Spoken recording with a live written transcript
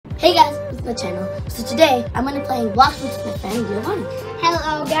Hey guys, welcome to the channel. So today I'm gonna play BLOX with my friend Giovanni.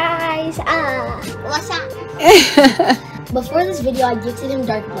 Hello guys. What's up? Before this video, I gifted him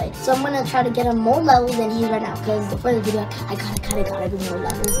Dark Blade, so I'm gonna try to get him more levels than he is right now. Because before the video, I gotta do more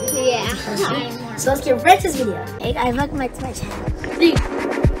levels. Yeah. So let's get right to this video. Hey guys, welcome back to my channel. 3,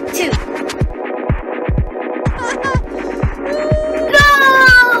 2.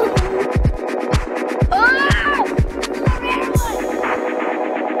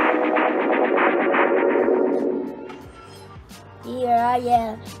 Here I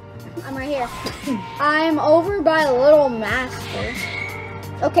am. I'm right here. I'm over by Little Master.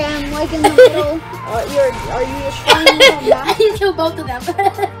 Okay, I'm like in the middle. Are you destroying Little Master? I need to kill both of them.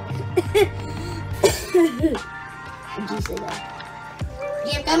 Did you say that?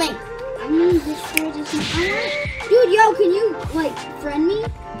 Yeah, I'm coming. I'm gonna destroy this. Dude, yo, can you like friend me?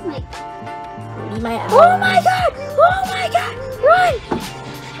 Like. Be my ally. Oh my god! Oh my god! Run!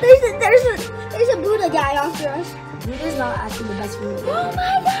 There's a Buddha guy after us. Buddha's not actually the best friend. Oh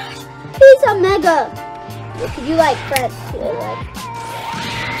my gosh! He's a mega. Could you like friend?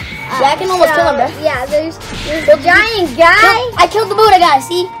 Yeah, I can almost kill him, bro. Yeah, there's a giant guy. I killed the Buddha guy.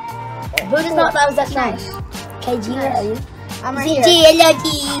 See, Buddha's not that strong. Nice. Okay, G, where are you? I'm right here. G, hello, G.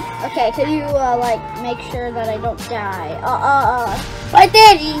 Okay, can you like make sure that I don't die? Right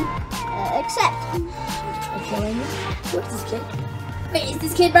there, G. Accept. Okay, what's this kid? Wait, is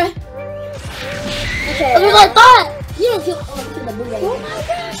this kid, bro? Okay. Oh, I thought you don't kill. Oh, kill the Buddha. Oh my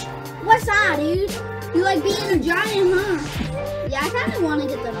gosh! What's that, dude? You like being a giant, huh? Yeah, I kind of want to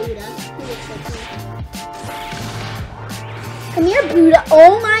get the Buddha. He looks so cool. Come here, Buddha.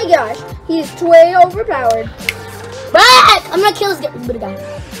 Oh my gosh, he's way overpowered. Back! I'm gonna kill this Buddha guy.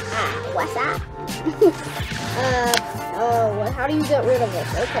 What's that? How do you get rid of this?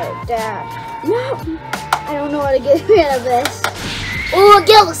 Okay, dash. No, I don't know how to get rid of this. Oh,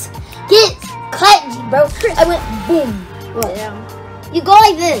 gills, get cut, G, bro. I went boom. What? Yeah. You go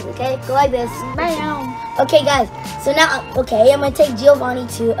like this, okay? Go like this. Bam. Okay, guys. So now, okay, I'm gonna take Giovanni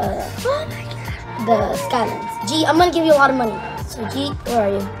to Oh my the god. Skylands. G, I'm gonna give you a lot of money. So G, where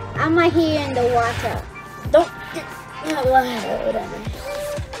are you? I'm right here in the water. Don't. Whatever.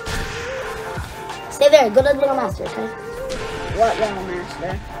 Stay there. Go to the Little Master, okay? What Little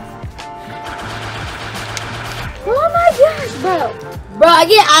Master? Oh my gosh, bro. Bro, I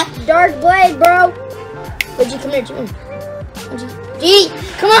get Dark Blade, bro. But G, come here, G. G,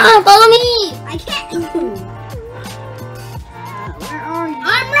 come on, follow me. I can't. Where are you?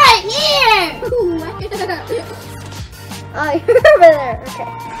 I'm right here. Oh, you're over there. Okay.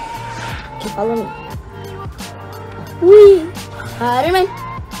 Okay, follow me. Wee. Spider-Man.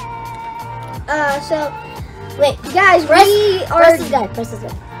 So, wait, guys, press this guy.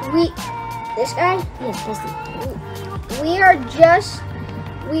 This guy? Yes, press it. We are just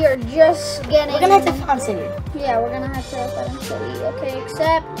getting. We're gonna have to Fun City. Yeah, we're gonna have to Fun City. Okay,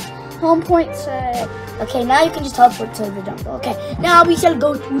 accept. Home point set. Okay, now you can just teleport to the jungle. Okay, now we shall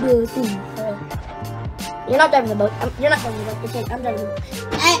go to the thing. You're not driving the boat. You're not driving the boat. Okay, I'm driving the boat.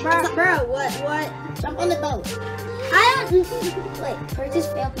 Hey, bro, what? Jump on the boat. I don't. Wait, purchase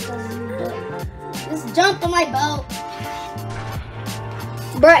failed because you just jump on my boat.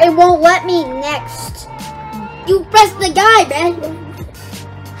 Bro, it won't let me next. You press the guy, man.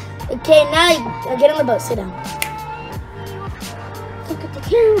 Okay, now you get on the boat. Sit down. Look at the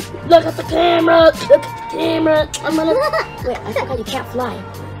camera. Look at the camera. Look at the camera. I'm gonna. Wait, I forgot you can't fly.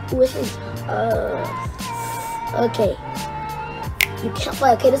 Which is okay. You can't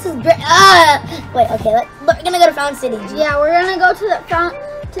fly. Okay, this is great. Wait. Okay, we're gonna go to Fountain City. Yeah, we're gonna go to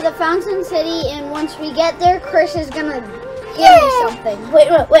the Fountain City, and once we get there, Chris is gonna give me something. Wait.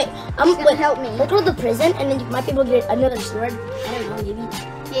 He's gonna help me. Let's go to the prison, and then you might be able to get another sword. I don't know, maybe.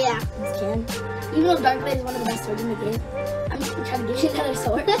 Yeah. This can. Even though Dark Blade is one of the best swords in the game, I'm just gonna try to give you another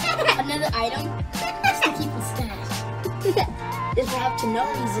sword, another item, just to keep it stashed. Just for up to no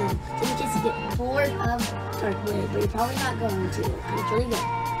reason, so in case you get bored of Dark Blade, but you're probably not going to. It's really good.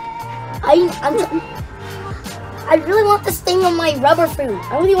 I really want this thing on my rubber fruit.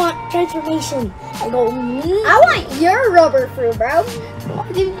 I really want transformation. I go. I want your rubber fruit, bro.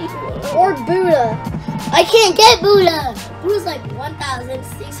 Or Buddha. I can't get Buddha. Buddha's like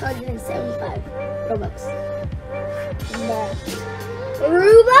 1,675 Robux.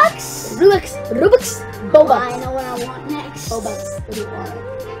 Robux. Bobux. I know what I want next. Bobux. What do you want?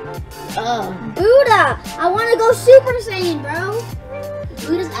 Buddha. I want to go Super Saiyan, bro.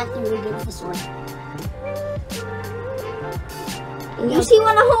 Buddha's acting really good with the sword. You see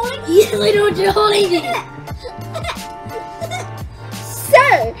what I'm holding? Yes, I know what you're holding.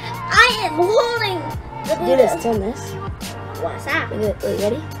 Sir, I am holding the Do this, turn this. What's that? Wait,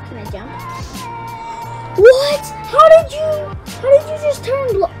 ready? Can I jump? What? How did you just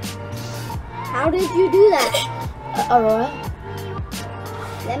turn How did you do that? Aurora?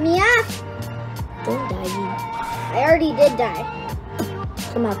 Let me up. Don't die, G. I already did die.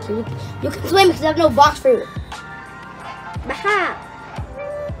 Come out, G. You can swim because I have no box for you. Baha.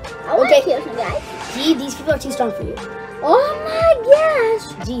 I want to kill some guys. G, these people are too strong for you. Oh my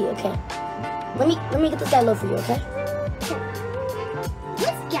gosh. G, okay. Let me get this guy low for you, okay?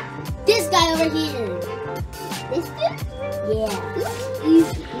 This guy. This guy over here. This dude? Yeah.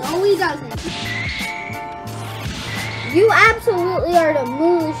 No, he doesn't. You absolutely are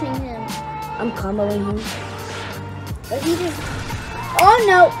demolishing him. I'm comboing him. But he just... Oh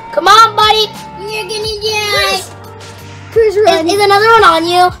no. Come on, buddy. You're gonna die. Chris, run. Is another one on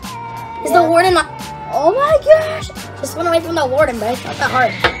you? Is the warden on? Oh my gosh. Just run away from the warden, bro. It's not that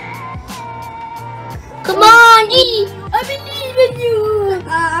hard. Come on, G. I believe in you.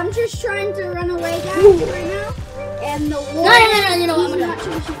 I'm just trying to run away, guys, right now. And the warden... No. You know what? He's not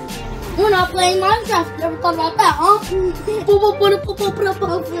chasing me. We're not playing Minecraft. Never thought about that, huh?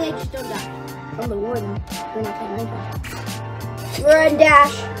 Hopefully I just don't die. From the warden. We're not playing Minecraft. Run,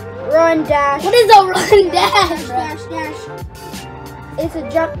 dash. Run, dash. What is a run dash? Dash, dash. It's a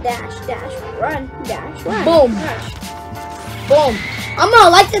jump dash, dash. Run, dash, run. Boom. Dash. Boom. I'm gonna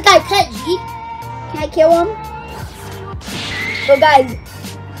like this guy cut, G. Can I kill him? So guys,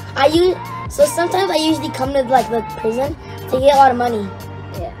 so sometimes I usually come to like the prison to get a lot of money.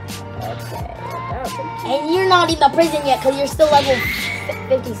 Yeah. Okay. And you're not in the prison yet because you're still level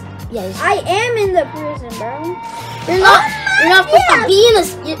 50. Yeah. I am in the prison, bro. You're not supposed to be in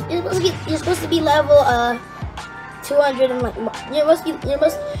this. You're supposed to be level 200 and like you're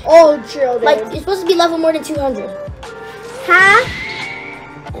supposed Oh, chill, dude. like you're supposed to be level more than 200. Huh?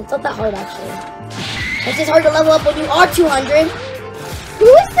 And it's not that hard actually. It's just hard to level up when you are 200. Who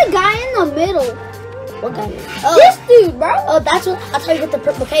is the guy in the middle? What guy? This dude, bro. Oh, that's how you get the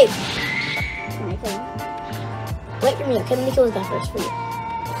purple cape. Can I kill him? Wait for me. Okay, let me kill this guy first for you.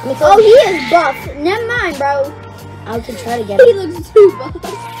 Oh, he is buff. Never mind, bro. I can try to get He him. looks too buff.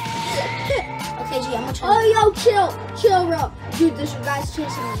 Okay, G, I'm gonna try. Oh, yo, chill, bro. Dude, this guy's chasing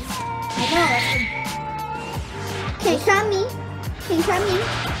me. I know. Can't cut me. Can't cut me.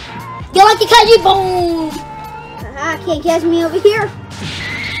 Get like a Kaiji, boom! Haha, can't catch me over here.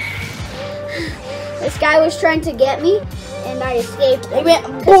 This guy was trying to get me, and I escaped. They went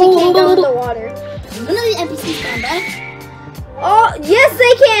Because he can't go in the water. None of the NPCs can, bro. Oh, yes,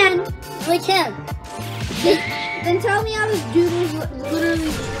 they can. They can. Then tell me how this dude was literally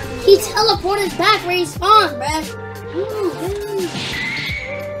just running. He teleported back where he spawned, bro.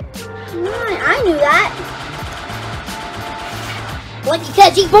 Come on, I knew that. Like a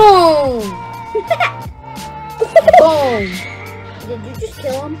Kaiji, boom! Boom! Did you just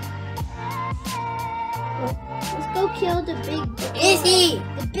kill him? Let's go kill the big boys. Is he?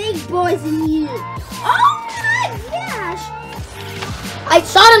 The big boys in here. Oh my gosh! I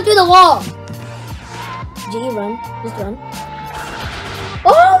shot him through the wall. G, run. Just run.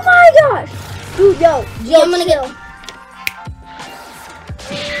 Oh my gosh! Dude, yo, G, I'm gonna get him.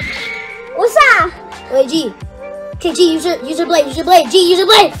 What's that? Wait, G. Okay, G, use your blade. Use your blade. G, use your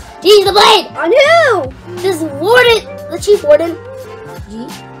blade. G, use the blade. On who? This warden, the chief warden. G,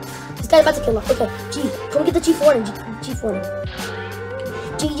 this guy's about to kill him. Okay, G, come get the chief warden. G, chief warden.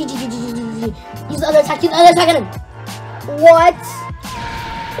 G. Use the other attack. Use the other attack on him. What?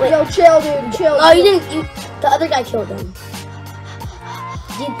 Wait. Yo, chill, dude. Chill. No, you didn't. The other guy killed him.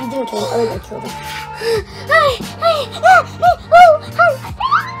 You didn't kill him. The other guy killed him.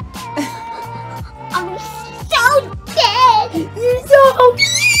 I'm so dead. You're so.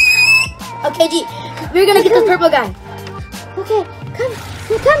 Okay, G, we're gonna get this purple guy. Okay,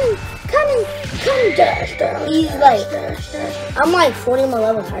 coming. Dash. He's like, I'm like 40 more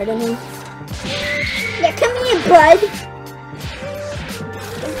levels higher than him. Yeah, come here, bud.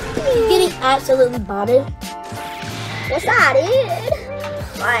 He's getting absolutely botted. What's that,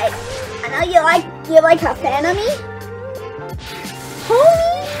 dude? Like, I know you're like a fan of me.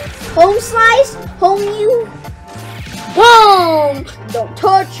 Homie? Home slice? Home you? Boom! Don't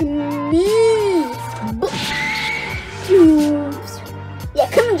touch me. Yeah,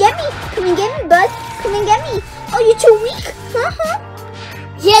 come and get me. Come and get me, bud. Come and get me. Oh, you're too weak.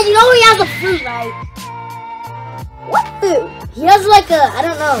 Yeah, you know he has a fruit, right? What food? He has like a, I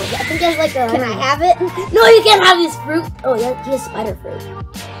don't know. I think he has like a. Can I have it? No, you can't have his fruit. Oh, yeah, he has spider fruit.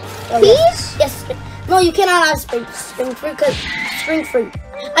 Oh, Peas? Yes. No, you cannot have spring fruit because spring fruit.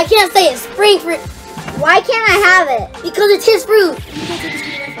 I can't say it. Spring fruit Why can't I have it? because it's his fruit.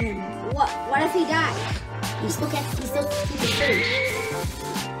 What if he dies? You still can't. You still keep it free.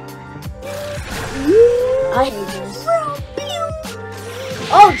 I hate this.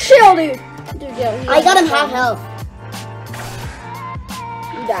 Oh, chill, dude. Dude, yo, I got him half health.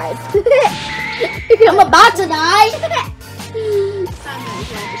 He died. I'm about to die.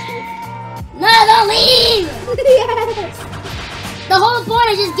 No, don't leave. Yes. The whole point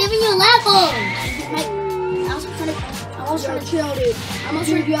is just giving you levels. I was trying to Chill, dude. I'm almost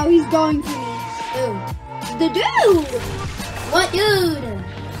Dude, yo, he's going for me. Who? The dude. What dude?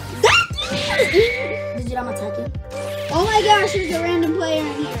 That dude. Did I'm attacking? Oh my gosh, there's a random player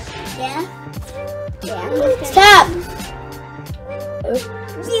in here. Yeah. Yeah. Tap.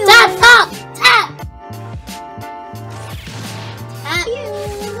 Tap. Tap. Tap. Tap.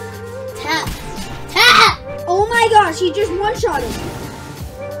 Tap. Tap. Oh my gosh, he just one-shot him.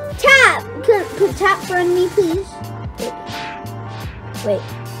 Tap. Could tap friend me, please? Wait.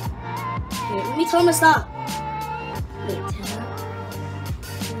 Let me tell him to stop. Wait, tap.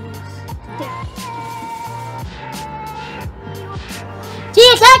 G,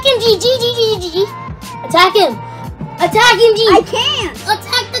 attack him, G. Attack him. Attack him, G. I can't.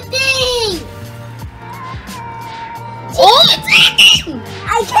 Attack the thing. Oh, attack him.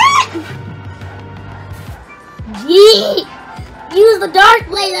 I can't. G, use the dark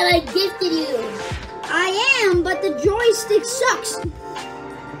blade that I gifted you. I am, but the joystick sucks.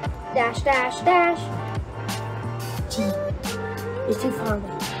 Dash, dash, dash. G, you're too far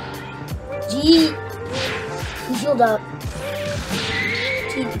away. G, you healed up.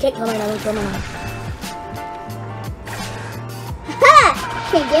 G, you can't come right now, don't come right now. Ha!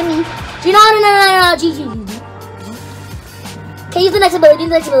 Can't get me. G, no, G. Okay, use the next ability,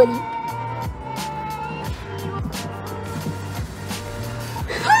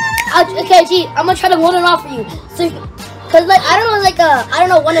 Okay, G, I'm gonna try to one it off for you. So, cause like I don't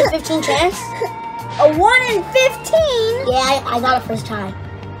know, 1 in 15 chance. A 1 in 15? Yeah, I got it first try.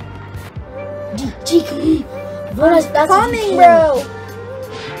 G, come on. I'm coming, bro.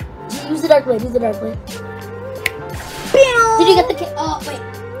 G, use the dark blade. Did you get the cake? Oh wait,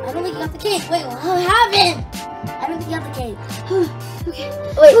 I don't think you got the cake. Wait, what happened? I don't think you got the cake. Okay.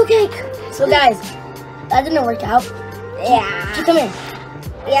 Wait. Okay. So guys, that didn't work out. Yeah. G, come here.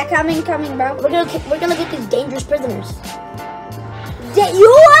 Yeah, coming, bro. We're gonna get these dangerous prisoners. You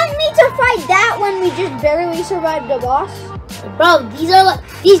want me to fight that when we just barely survived the boss? Bro,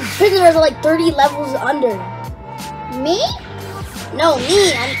 these prisoners are like 30 levels under. Me? No,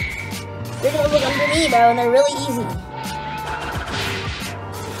 me. They're gonna look under me, bro, and they're really easy.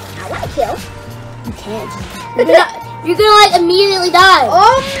 I want to kill. You can't. You're gonna like immediately die.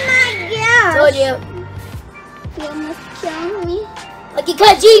 Oh my gosh. Told you. You almost killed me. Lucky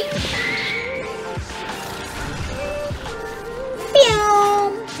cut, G.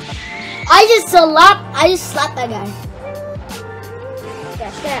 I just slapped that guy.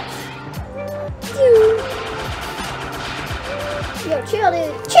 Dash. Yo, chill,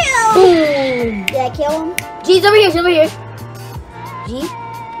 dude. Chill. Boom. Did I kill him? G's over here. G,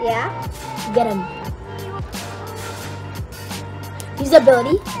 Yeah. get him. Use the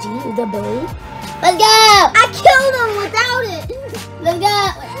ability. G, use the ability. Let's go. I killed him without it. Let's go.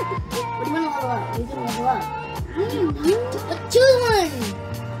 What do you want to level up? What do you want to level up? I don't know. Choose one.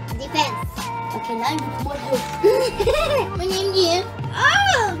 Defense. Okay, now you get more health. My name's G.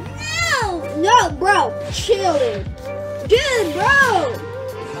 Oh, no. No, bro. Chill, dude, bro.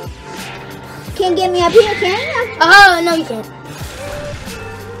 Can't get me up here, can you? Oh, no, you can't.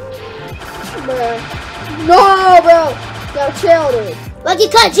 Bro. No, bro. Yo, chill, dude. Lucky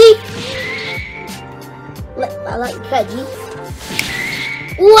cut, G. I like cut, G.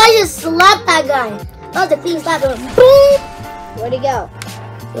 Ooh, I just slapped that guy. That was a clean slap. Boom. Where'd he go?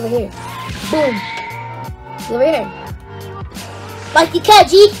 Over here. Boom. Over here. Lucky cut,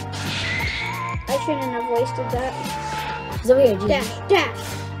 G. I shouldn't have wasted that. He's over here, G. Dash.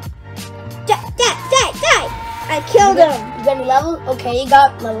 Die. I killed him. You got any levels? Okay, you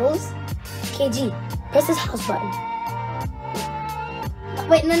got levels. Okay, G. Press this house button.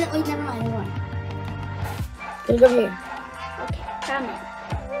 Wait, no, wait, never mind. Go over here. Okay, coming.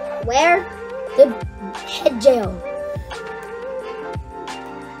 Where? The head jail.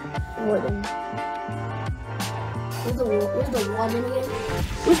 Warden. Where's the warden again?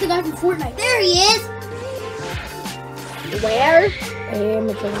 Where's the guy from Fortnite? There he is! Where? Right here, I'm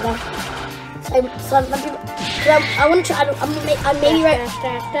gonna kill the guy. I want to try. I'm maybe right.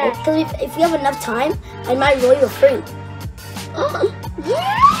 Dash. Because if you have enough time, I might roll you free.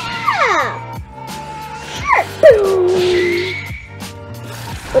 Yeah! Sure.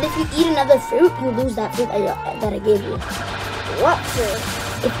 But if you eat another fruit, you lose that fruit that I gave you. What fruit?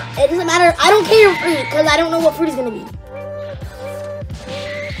 It doesn't matter. I don't care fruit because I don't know what fruit is gonna be.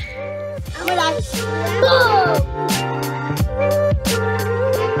 I'm gonna die.